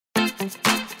Okay,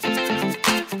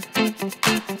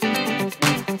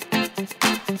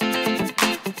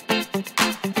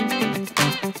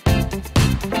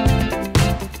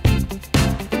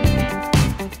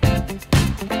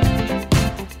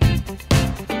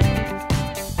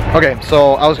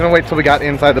 so I was gonna wait till we got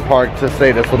inside the park to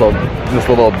say this little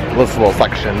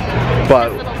section, but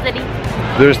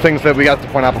there's things that we got to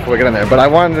point out before we get in there. But I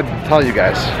wanted to tell you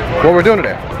guys what we're doing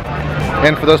today.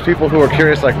 And for those people who are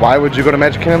curious, like, why would you go to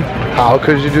Magic Kingdom? How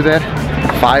could you do that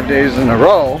 5 days in a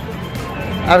row?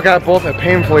 I've got both a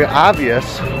painfully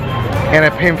obvious and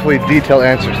a painfully detailed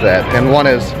answer to that. And one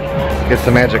is, it's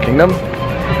the Magic Kingdom.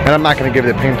 And I'm not gonna give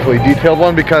you the painfully detailed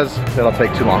one because that'll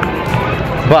take too long.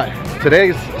 But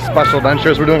today's special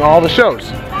adventures, we're doing all the shows.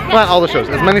 Well, not all the shows,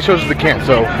 as many shows as we can.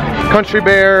 So, Country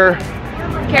Bear,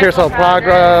 Carousel of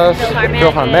Progress,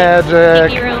 Brookhart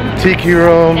Magic, Tiki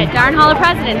Room. That darn Hall of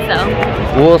Presidents, though.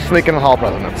 We'll sneak in the Hall of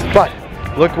Presidents. But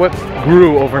look what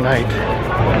grew overnight.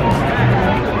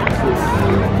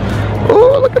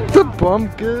 Oh, look at the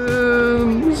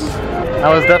pumpkins.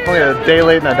 I was definitely a day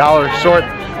late and a dollar short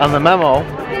on the memo.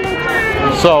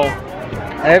 So,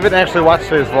 I haven't actually watched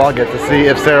today's vlog yet to see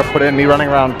if Sarah put in me running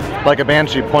around like a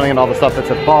banshee pointing at all the stuff that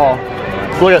said fall.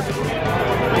 Look at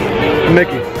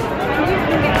Mickey.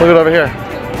 Look at over here.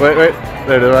 Wait.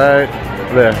 There, right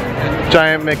there.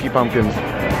 Giant Mickey pumpkins.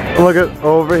 Look at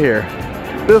over here.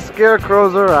 The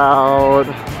scarecrows are out.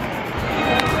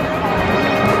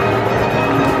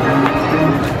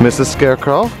 Mrs.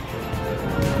 Scarecrow.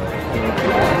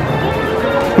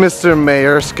 Mr.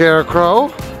 Mayor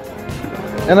Scarecrow.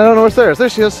 And I don't know where Sarah is. There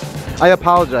she is. I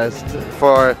apologized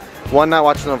for one, not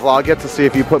watching the vlog yet to see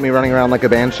if you put me running around like a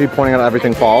banshee pointing at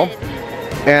everything fall.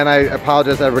 And I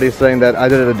apologize to everybody saying that I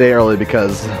did it a day early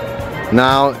because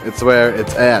now it's where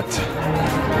it's at.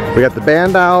 We got the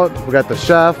band out, we got the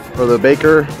chef or the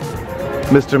baker,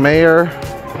 Mr. Mayor.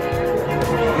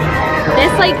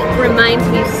 This like reminds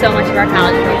me so much of our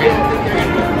college program.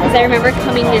 Because I remember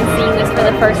coming and seeing this for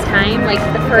the first time, like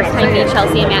the first time me,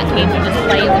 Chelsea, and Matt came to just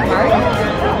play in the park.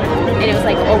 And it was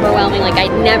like overwhelming, like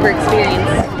I'd never experienced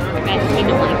Magic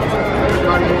Kingdom like this.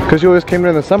 Because you always came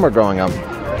during the summer growing up.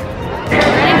 We're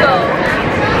gonna go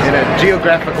in a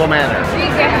geographical manner. So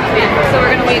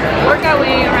we're gonna work our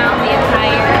way around the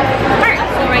entire park.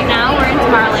 So right now we're in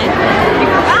Tomorrowland. We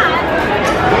forgot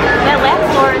that last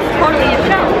floor is totally a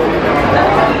show.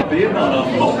 Been on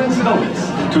a moment's notice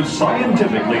to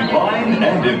scientifically find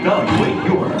and evaluate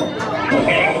your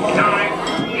time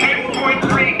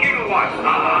 10.3 gigawatts.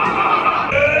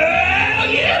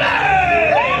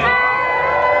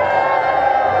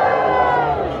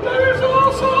 That's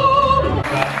awesome!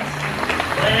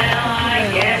 Well, I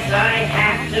guess I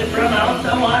have to promote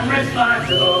the one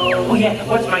responsible. Oh yeah,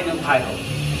 what's my new title?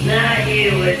 Not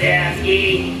you,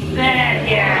 Wazowski. That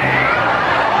guy.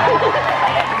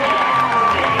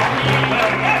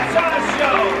 That's our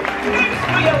show! Next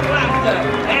we have laughter,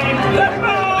 and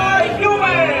goodbye,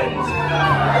 humans!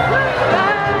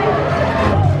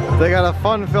 They got a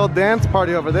fun-filled dance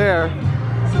party over there,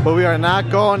 but we are not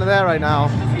going to that right now.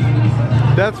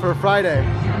 That's for Friday.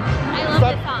 I love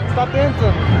this song. Stop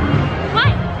dancing.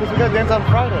 Why? Because we got to dance on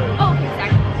Friday. Oh, okay,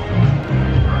 sorry.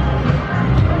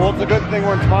 Well, it's a good thing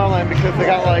we're in Tomorrowland because they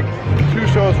got like 2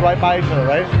 shows right by each other,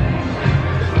 right?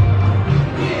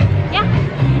 Yeah.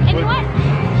 And you know what?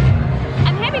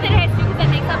 I'm happy that it has to because that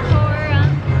makes up for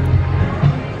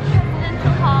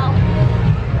Presidential Hall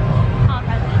of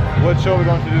Presidents. What show are we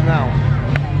going to do now?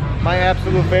 My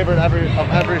absolute favorite of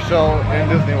every show in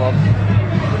Disney World.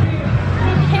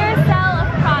 Carousel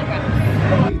of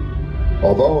Progress.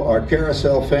 Although our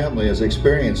Carousel family has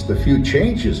experienced a few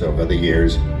changes over the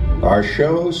years, our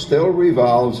show still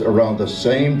revolves around the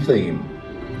same theme,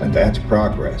 and that's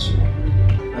progress.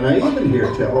 And I even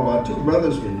hear tell about 2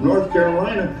 brothers from North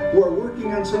Carolina who are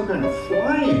working on some kind of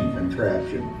flying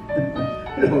contraption.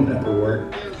 It'll never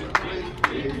work.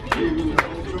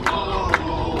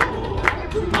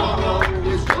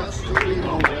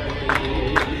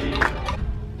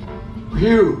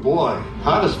 Phew, boy,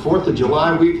 hottest 4th of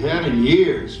July we've had in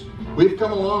years. We've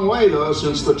come a long way, though,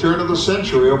 since the turn of the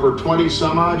century, over 20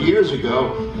 some odd years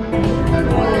ago.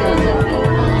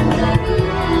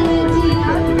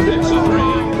 It's a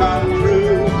dream come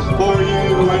true for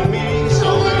you and me,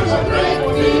 so there's a great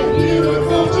big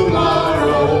beautiful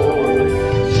tomorrow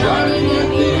shining at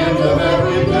the end of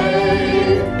every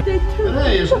day. And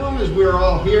hey, as long as we're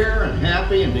all here and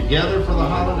happy and together for the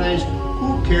holidays,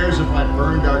 who cares if I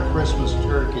burned our Christmas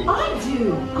turkey? I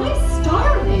do. I'm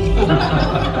starving.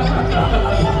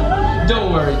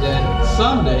 Don't worry, Dad.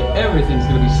 Someday everything's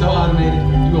gonna be so automated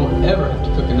you won't ever have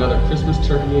to cook another Christmas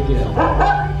turkey again.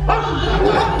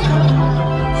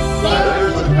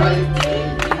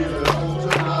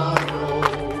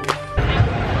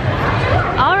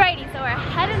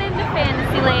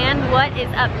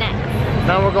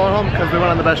 Now we're going home because we went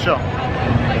on the best show.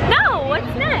 No, what's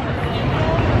next?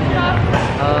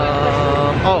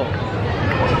 Oh,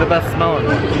 the best smelling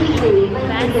one.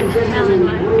 Best smelling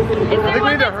one. Is I think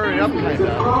we need to hurry up, kind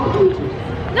of.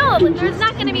 No, but there's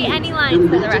not going to be any lines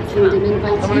for the rest of them.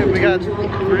 How many? We got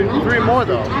three more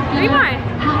though. 3 more.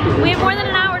 We have more than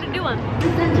an hour to do them.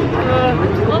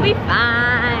 We'll be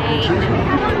fine.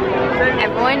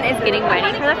 Everyone is getting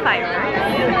ready for the fireworks.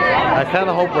 I kind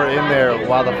of hope we're in there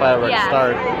while the fireworks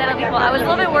start. That'll be cool. I was a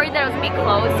little bit worried that it was going to be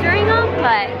closed during them,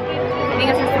 but I think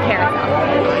it's just the carousel.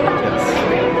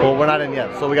 Yes. Well, we're not in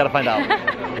yet, so we got to find out.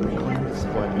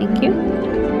 Thank you.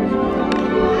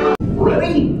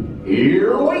 Ready?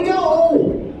 Here we go!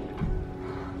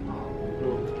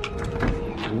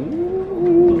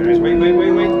 Guys, wait,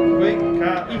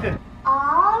 Ethan.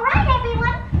 All right,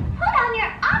 everyone, put on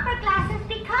your opera glasses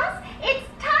because it's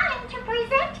time to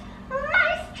present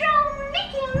Maestro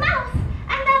Mickey Mouse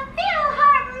and the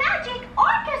Philharmagic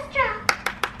Orchestra.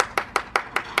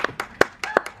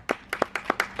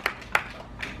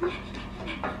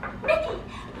 Mickey,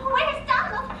 where's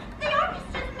Donald? The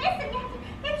orchestra's missing it.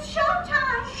 It's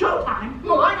showtime. Showtime?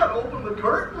 Well, I gotta open the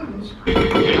curtains.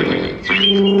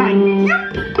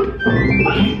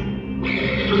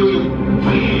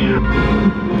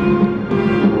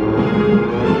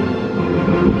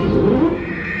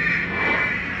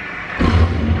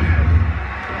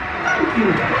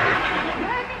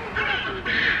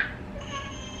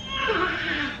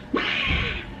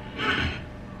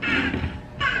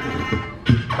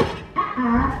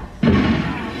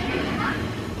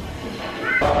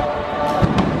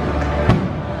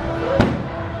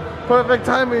 Perfect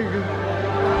timing.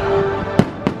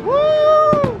 Woo!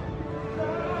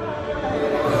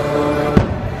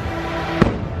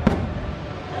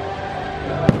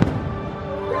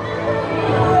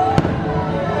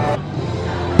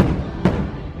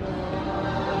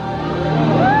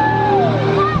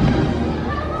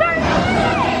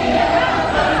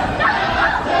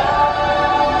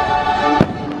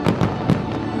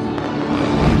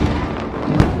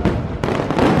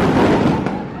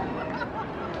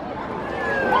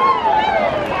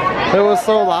 It was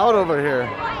so loud over here.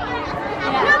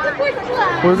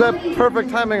 Was that perfect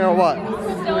timing or what?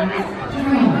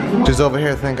 She's over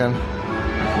here thinking,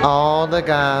 all the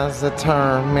guys that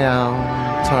turn me out,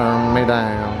 turn me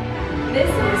down. This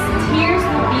is Tears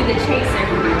Will Be the Chaser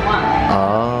number 1.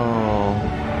 Oh.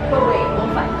 But wait,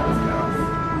 we'll find those girls.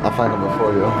 I'll find them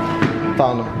before you.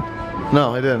 Found them. No,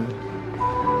 I didn't.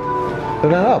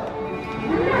 They're not up.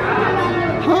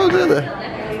 How did they?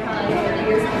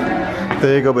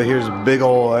 There you go, but here's big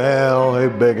ol' L, hey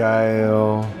big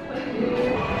L.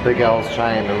 Big L's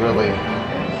trying to really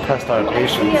test our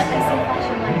patience.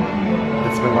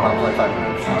 It's been going on for like 5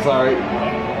 minutes. I'm sorry.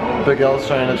 Big L's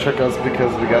trying to trick us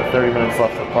because we got 30 minutes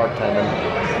left of park time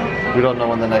and we don't know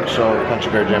when the next show of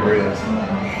Country Bear Jamboree is.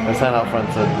 The sign out front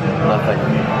said nothing.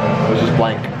 It was just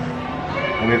blank.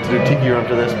 And we have to do Tiki Run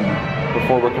for this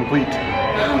before we're complete.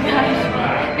 Oh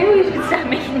gosh. Maybe we should stop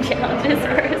making challenges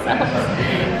for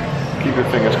ourselves. Keep your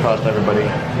fingers crossed, everybody.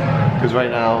 Because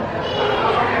right now,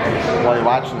 while you're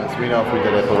watching this, we know if we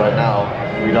did it, but right now,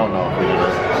 we don't know if we did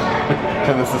it.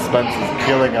 And the suspense is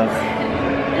killing us.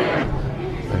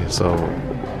 Okay, so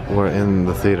we're in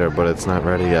the theater, but it's not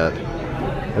ready yet.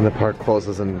 And the park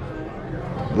closes in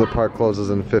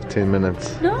 15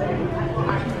 minutes. No.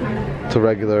 It's a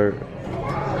regular.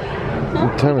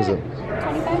 What time is it?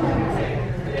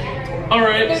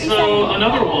 Alright, so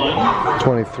another one.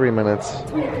 23 minutes.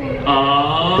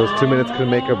 Those 2 minutes could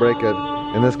make or break it.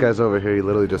 And this guy's over here, he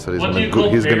literally just said he's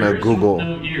gonna Google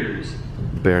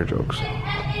bear jokes. I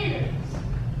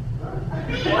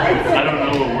don't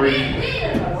know what word.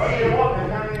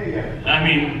 I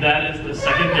mean, that is the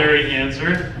secondary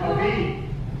answer.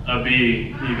 A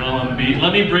B. Eagle and B.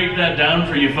 Let me break that down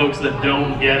for you folks that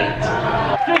don't get it.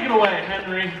 Take it away,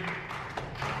 Henry.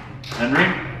 Henry?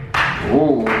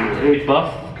 Oh, hey,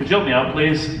 Buff. Could you help me out,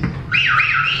 please?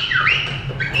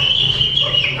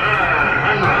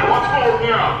 Henry, what's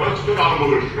going on? Let's get on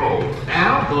with the show.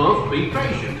 Now, Buff, be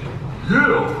patient.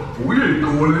 Yeah, we ain't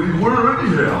going anywhere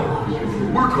anyhow.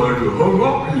 We're kind of hung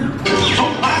up here. So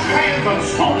clap your hands and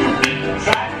stomp your feet and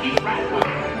try to keep right with it.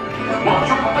 Watch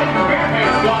your finger bear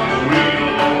hands flying real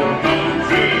low,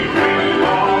 country real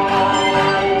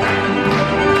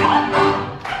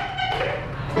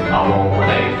A woman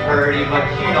ain't pretty, but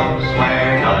she don't swear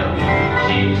none.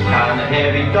 She's kinda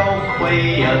heavy, don't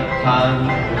weigh a ton.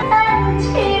 And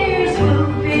tears will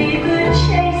be the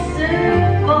chaser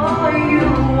for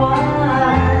your wine.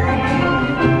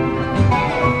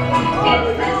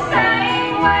 It's the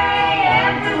same way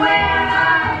everywhere I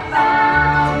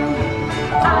found.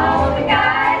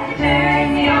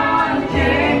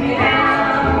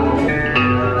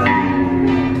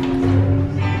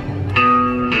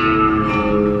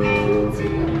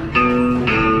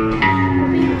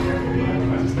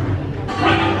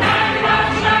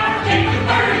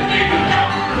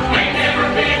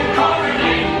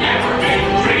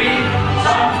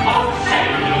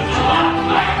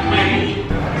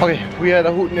 we had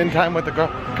a hootin' in time with the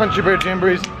Country Bear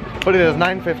Jamborees, but it is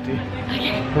 9:50.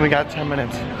 And we got 10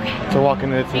 minutes to walk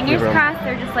into the tiki Fingers room. crossed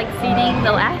they're just like seeding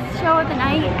the last show of the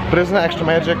night. But isn't that extra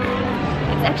magic?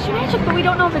 It's extra magic, but we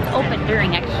don't know if it's open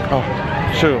during extra. Oh,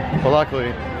 true. Well,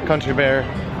 luckily, Country Bear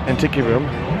and Tiki Room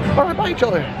are right by each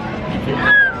other.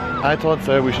 I told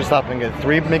Sarah we should stop and get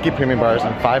 3 Mickey Premium Bars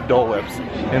and 5 Dole Whips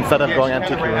instead of going on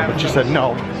Tiki Room, but she said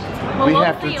no. Well, We we'll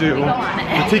have to see do when we go on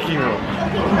it. the Tiki Room.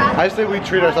 I say we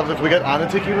treat ourselves. If we get on the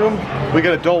Tiki Room, we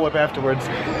get a Dole Whip afterwards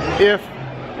if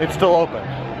it's still open.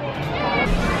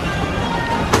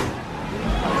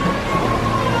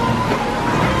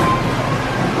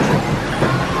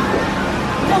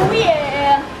 Oh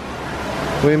yeah!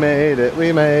 We made it,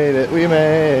 we made it, we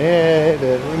made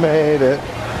it, we made it.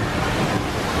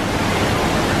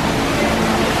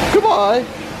 Goodbye.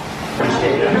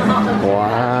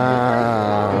 Wow.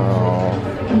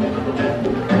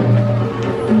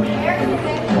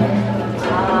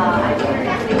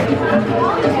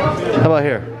 How about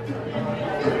here?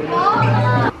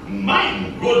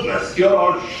 My goodness, you're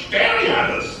all staring at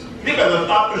us. You better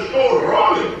stop the show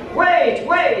rolling. Wait,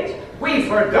 wait! We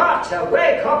forgot to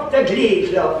wake up the Glee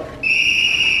Club.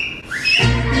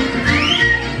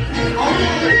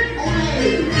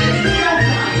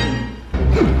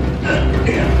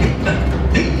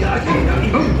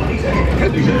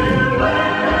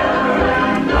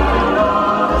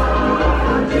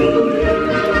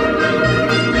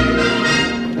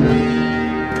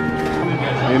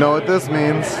 You know what this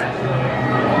means?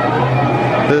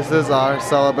 This is our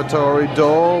celebratory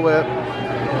Dole Whip.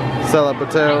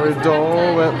 Celebratory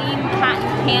Dole Whip. Clean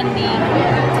cotton candy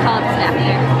tub snap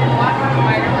here.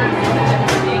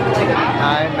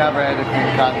 I never had to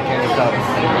clean cotton candy tubs.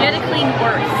 You had to clean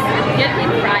worse. You had to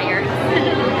clean fryer.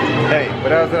 Hey, but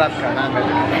that was an Epcot, not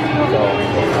Magic.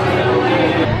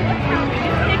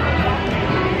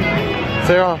 So.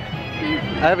 Sarah,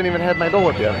 I haven't even had my Dole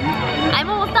Whip yet. I'm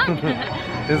almost done.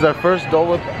 This is our first Dole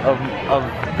Whip of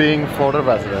being Florida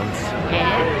residents.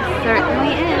 It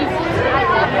certainly is.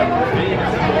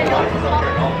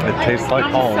 It tastes like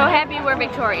I'm home. so happy we're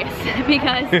victorious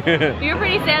because we were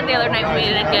pretty sad the other night when we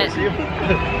didn't get.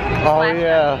 Oh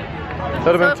yeah. That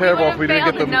would have been terrible if we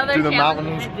didn't get to do the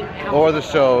mountains or the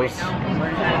shows.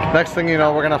 Next thing you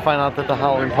know, we're gonna find out that the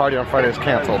Halloween party on Friday is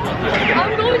canceled.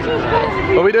 I'm going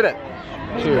to. But we did it.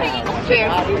 Cheers.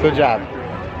 Cheers. Good job.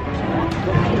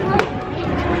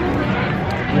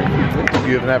 If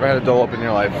you've never had a Dole Whip in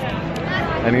your life,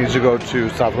 I need you to go to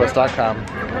southwest.com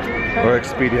or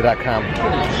expedia.com,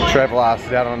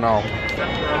 Travelocity, I don't know.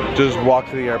 Just walk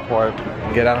to the airport,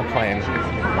 get on a plane,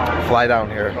 fly down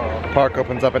here. Park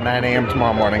opens up at 9 a.m.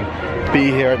 tomorrow morning.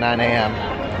 Be here at 9 a.m.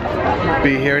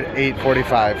 Be here at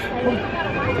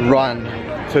 8:45. Run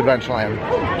to Adventureland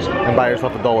and buy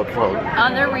yourself a Dole Whip float.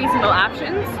 Other reasonable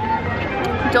options: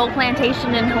 Dole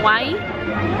Plantation in Hawaii,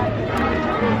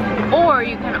 or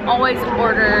you can always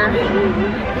order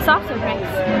the soft serve drinks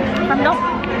from Dole.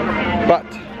 But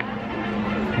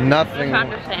nothing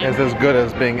is as good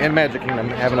as being in Magic Kingdom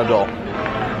having a Dole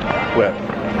Whip.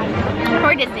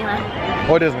 Or Disneyland.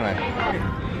 Or Disneyland.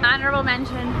 Honorable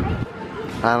mention.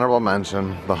 Honorable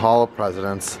mention, the Hall of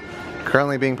Presidents,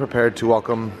 currently being prepared to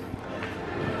welcome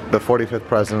the 45th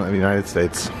President of the United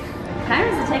States. Time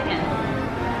is a ticking.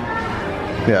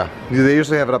 Yeah, they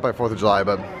usually have it up by 4th of July,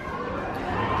 but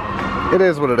it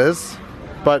is what it is.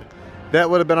 But that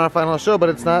would have been our final show, but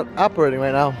it's not operating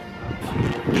right now.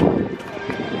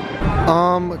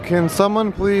 Can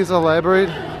someone please elaborate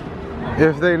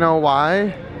if they know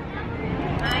why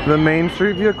the Main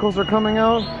Street vehicles are coming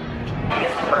out?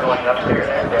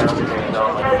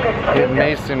 It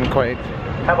may seem quite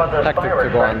hectic to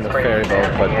go on the ferry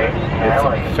boat, but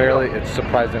it's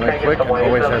surprisingly quick and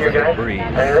always has a good breeze.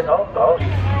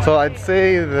 So I'd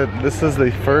say that this is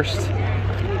the first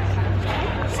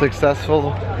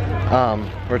successful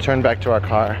return back to our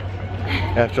car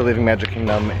after leaving Magic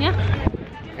Kingdom. Yeah.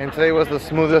 And today was the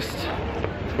smoothest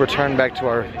return back to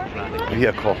our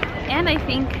vehicle. And I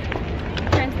think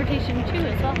transportation too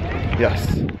as well.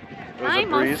 Yes. My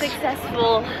most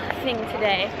successful thing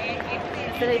today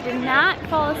is that I did not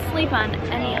fall asleep on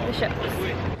any of the shows.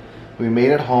 We made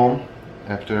it home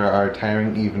after our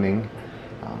tiring evening.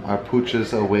 Our Pooch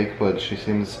is awake, but she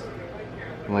seems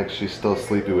like she's still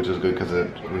sleepy, which is good because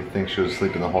we think she was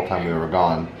sleeping the whole time we were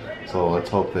gone. So let's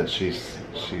hope that she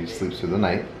sleeps through the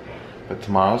night. But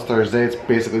tomorrow's Thursday. It's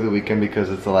basically the weekend because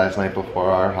it's the last night before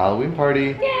our Halloween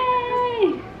party.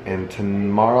 Yay! And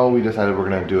tomorrow we decided we're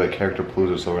gonna do a character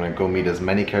palooza, so we're gonna go meet as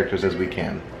many characters as we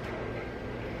can.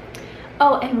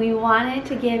 Oh, and we wanted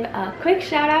to give a quick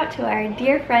shout out to our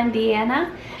dear friend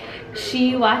Deanna.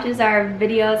 She watches our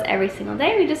videos every single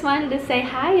day. We just wanted to say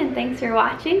hi and thanks for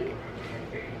watching.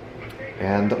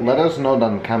 And let us know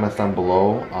in the comments down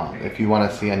below if you want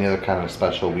to see any other kind of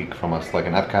special week from us, like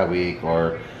an Epcot week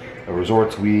or a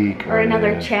resorts week. Or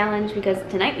another challenge, because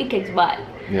tonight we kicked butt.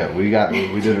 Yeah, we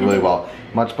did it really well.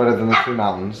 Much better than the 3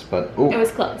 mountains, but ooh, it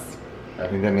was close. I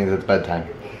think that means it's bedtime.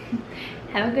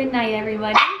 Have a good night,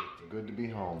 everybody. It's good to be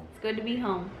home. It's good to be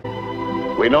home.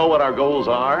 We know what our goals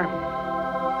are.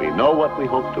 We know what we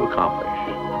hope to accomplish.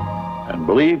 And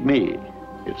believe me,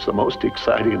 it's the most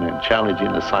exciting and challenging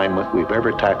assignment we've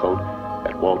ever tackled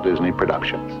at Walt Disney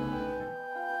Productions.